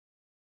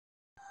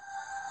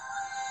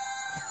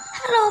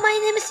Hello, my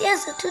name is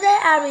Yansu. Today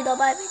I read the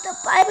Bible. The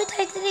Bible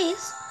title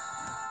is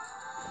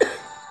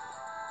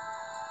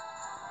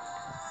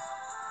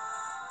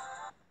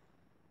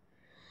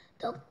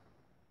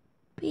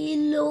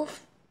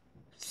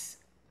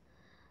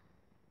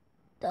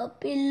The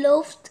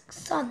Beloved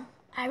Son.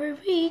 I will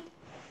read.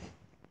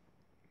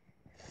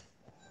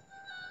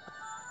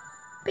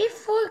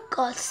 Before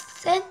God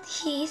sent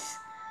His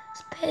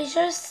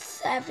special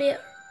Savior,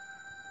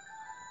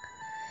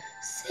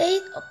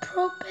 said a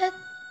prophet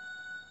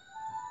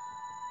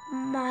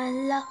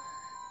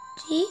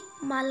Malachi,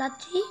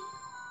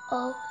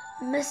 a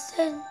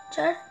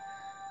messenger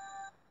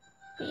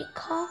will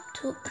come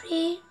to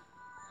preach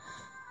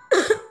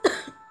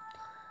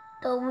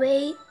the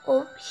way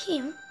of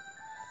Him.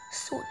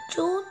 So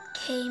John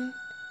came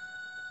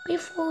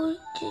before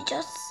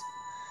Jesus,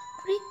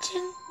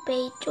 preaching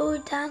by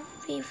Jordan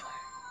River.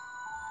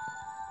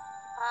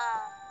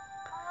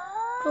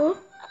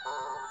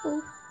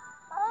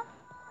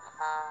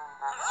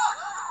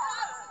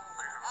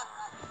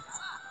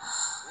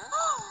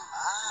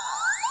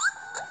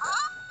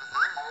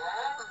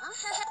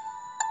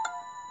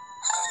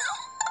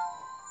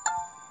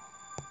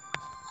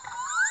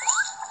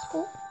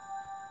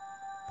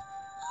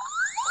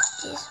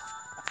 This.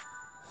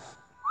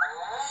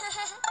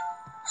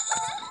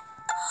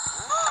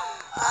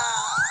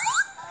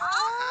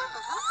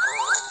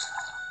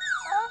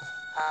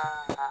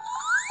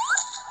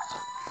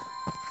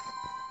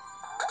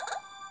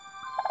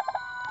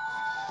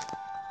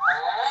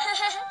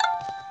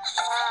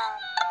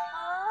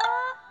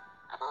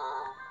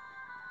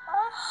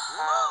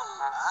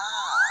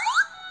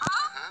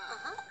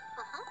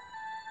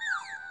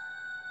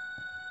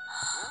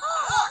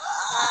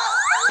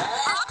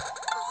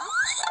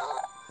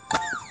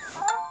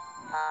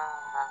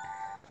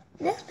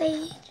 Next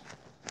page.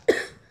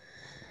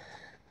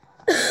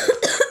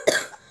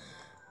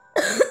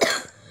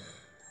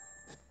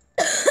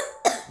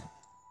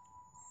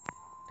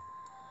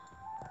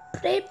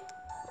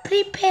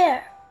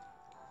 Prepare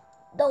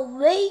the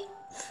way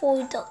for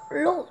the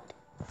Lord.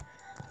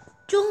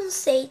 John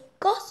said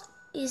God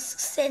is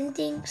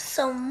sending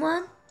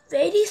someone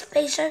very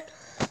special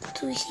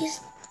to His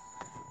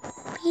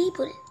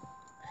people.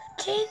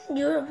 Change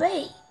your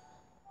way.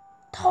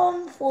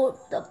 Turn for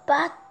the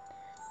bad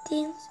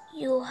things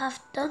you have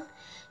done.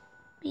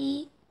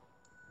 Be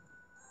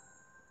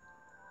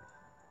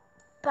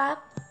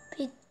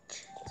baptized.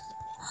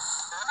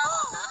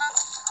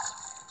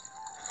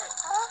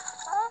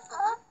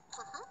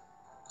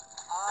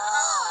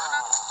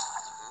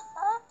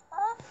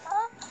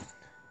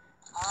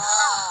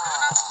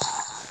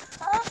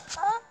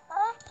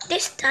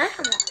 This time,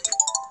 you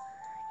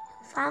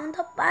found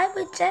the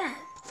Bible jam.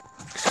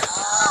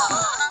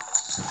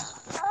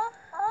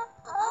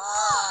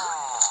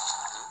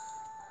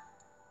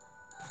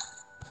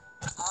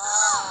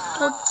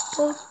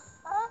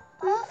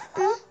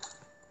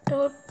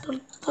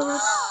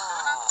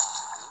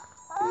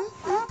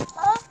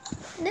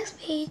 Next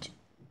page.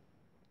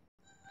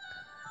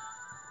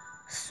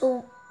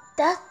 So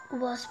that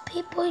was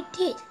people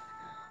did.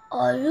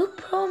 Are you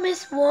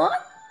promised one?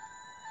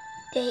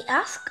 They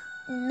asked.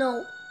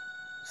 No,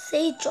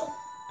 said John.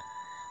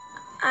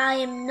 I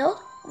am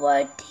not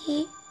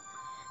worthy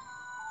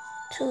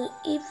to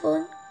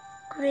even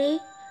grab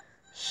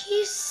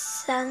his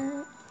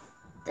sandals.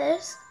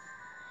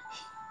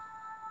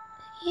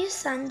 He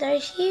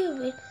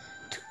will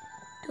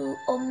do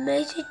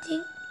amazing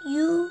things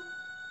you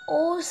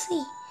all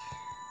see.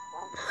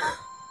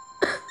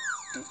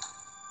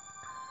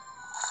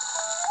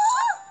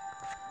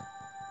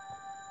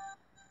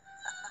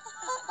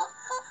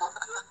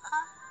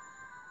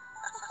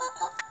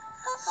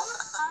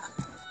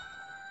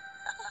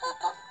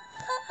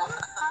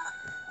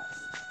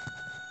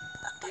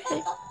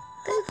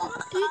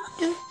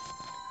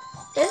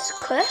 This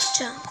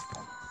question.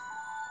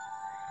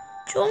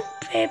 John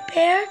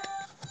prepared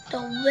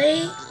the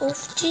way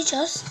of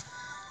Jesus,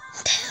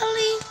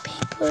 telling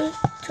people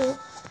to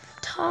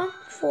turn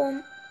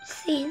from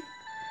sin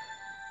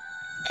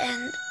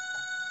and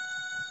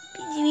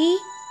be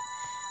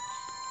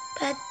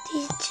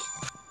baptized.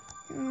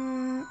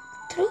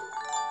 True?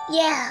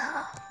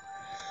 Yeah.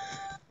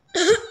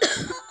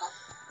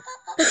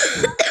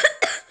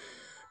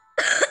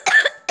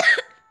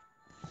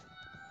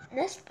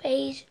 Next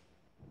page.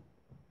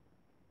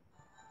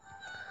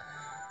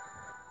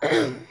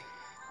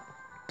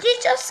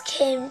 Jesus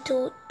came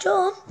to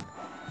John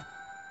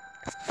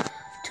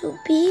to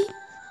be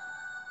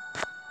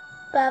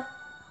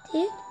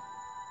baptized.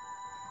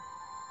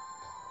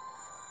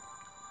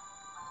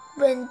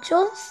 When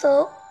John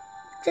saw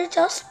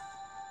Jesus,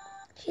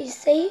 he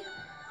said,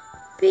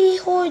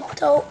 Behold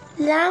the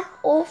Lamb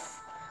of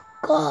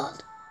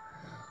God,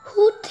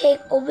 who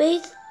takes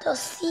away the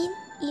sin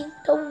in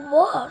the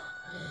world.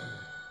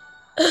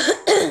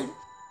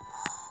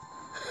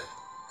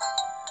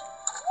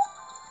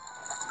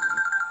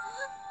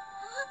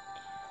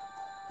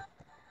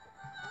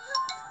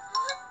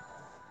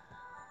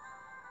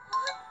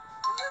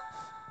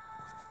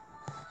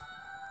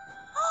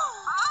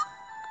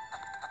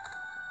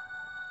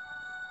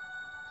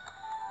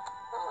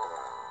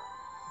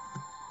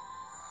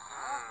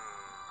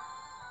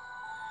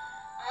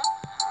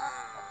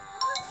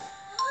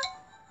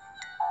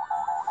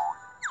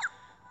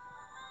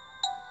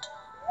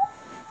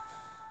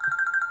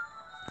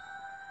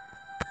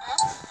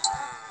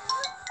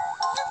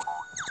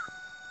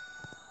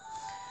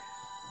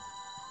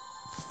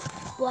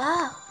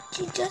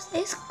 Jesus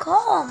is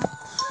come.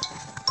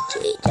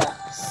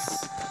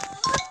 Jesus.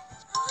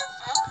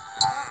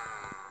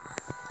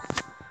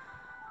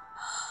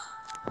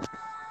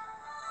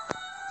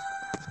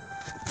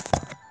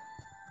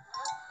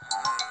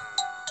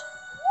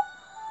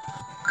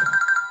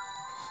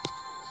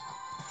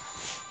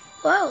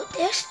 Wow,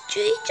 there's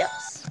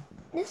Jesus.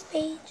 This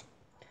page.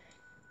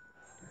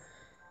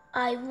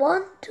 I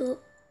want to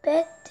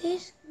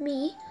baptize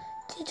me.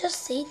 Jesus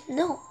said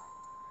no.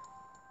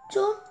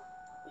 John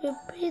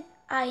repeated,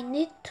 I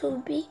need to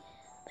be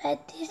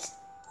baptized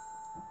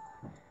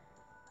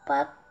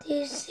by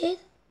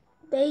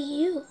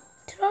you.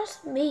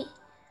 Trust me,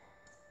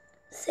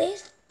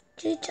 says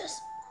Jesus.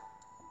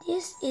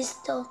 This is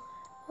the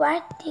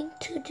right thing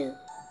to do.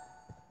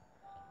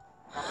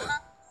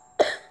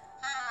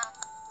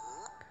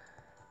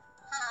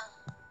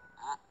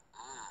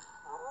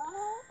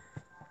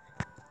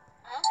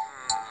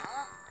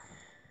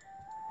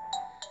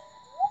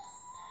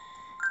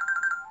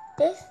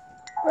 This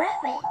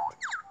rabbit,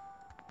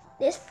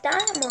 this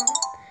diamond,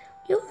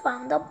 you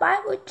found the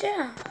Bible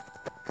gem.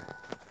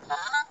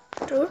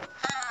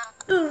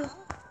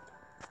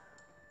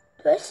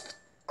 This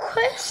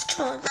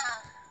question.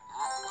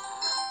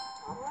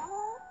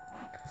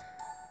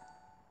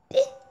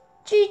 Did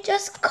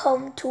Jesus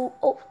come to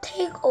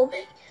take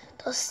away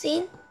the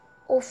sin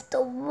of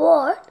the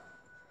world?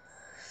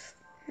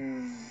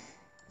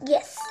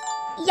 Yes.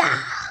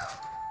 Yeah.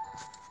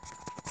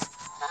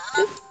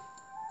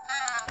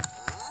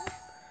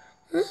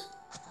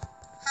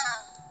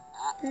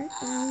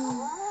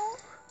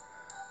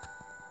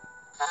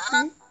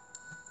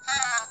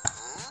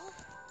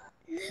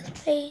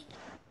 Next page.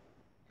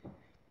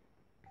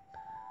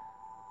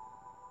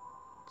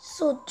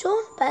 So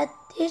John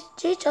baptized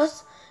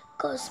Jesus.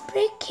 God's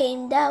Spirit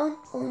came down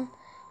on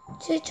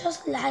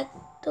Jesus like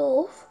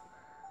dove.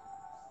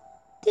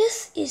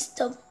 This is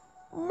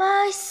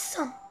my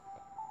son,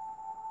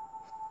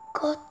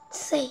 God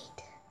said.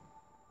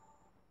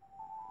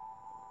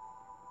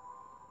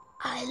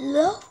 I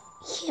love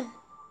him.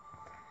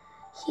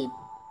 He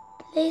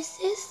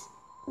pleases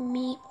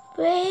me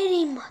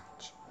very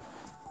much.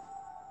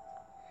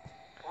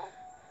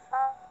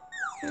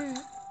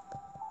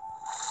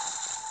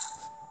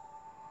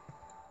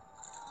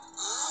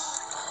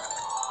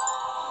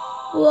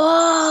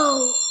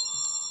 Wow!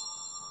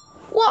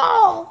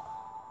 Wow!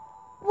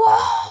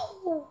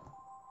 Wow!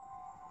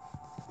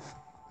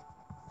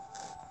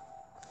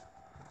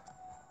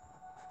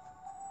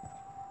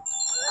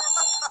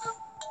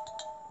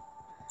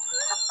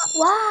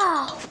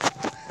 Wow!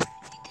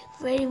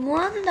 Very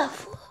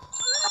wonderful.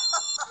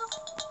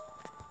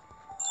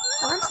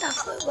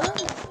 Wonderful,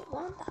 wonderful,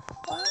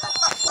 wonderful,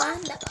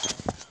 wonderful.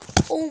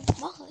 Oh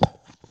my.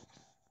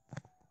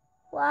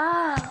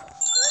 Wow.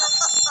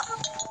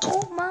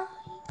 Oh my.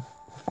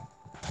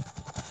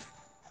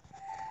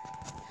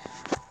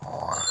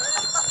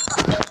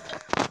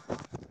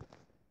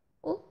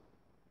 Oh.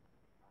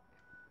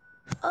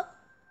 Oh.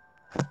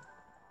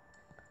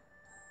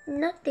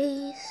 Not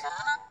this.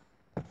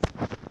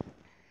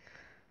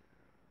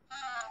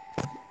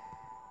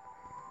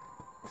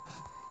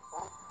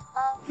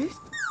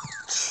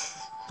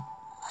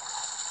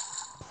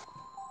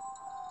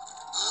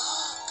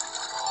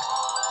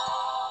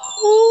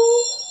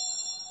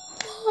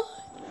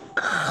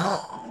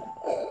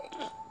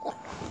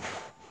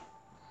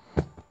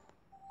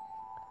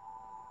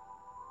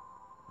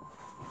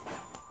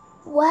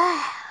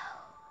 Wow.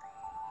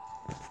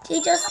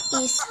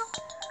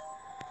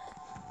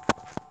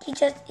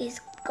 Jesus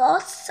is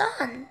God's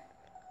son,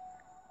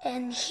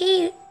 and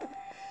he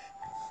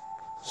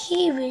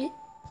will.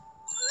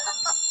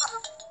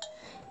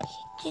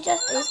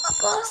 Jesus is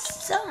God's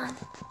son.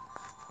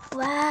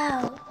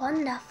 Wow,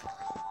 wonderful.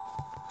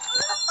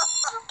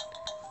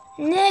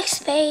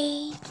 Next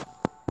page.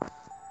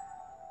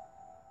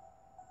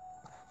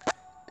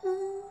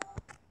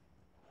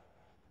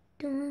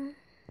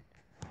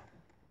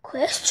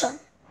 Question.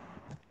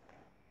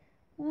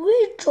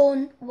 When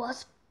John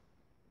was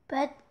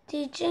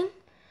baptizing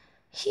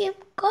him,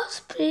 God's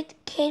Spirit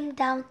came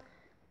down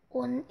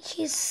on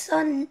his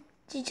son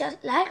Jesus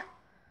like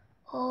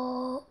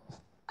oh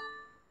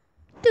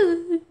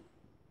no.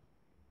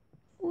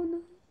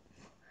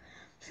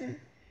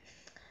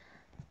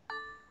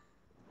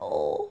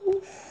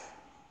 Oh,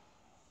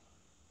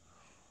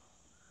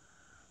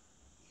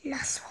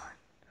 last one.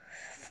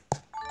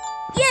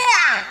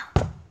 Yeah.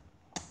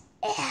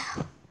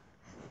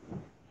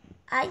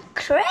 I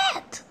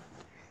cried.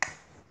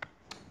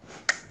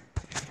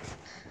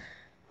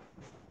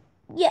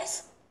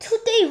 Yes,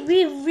 today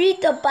we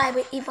read the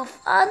Bible. Even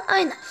fun,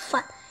 I know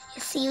fun.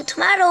 See you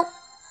tomorrow.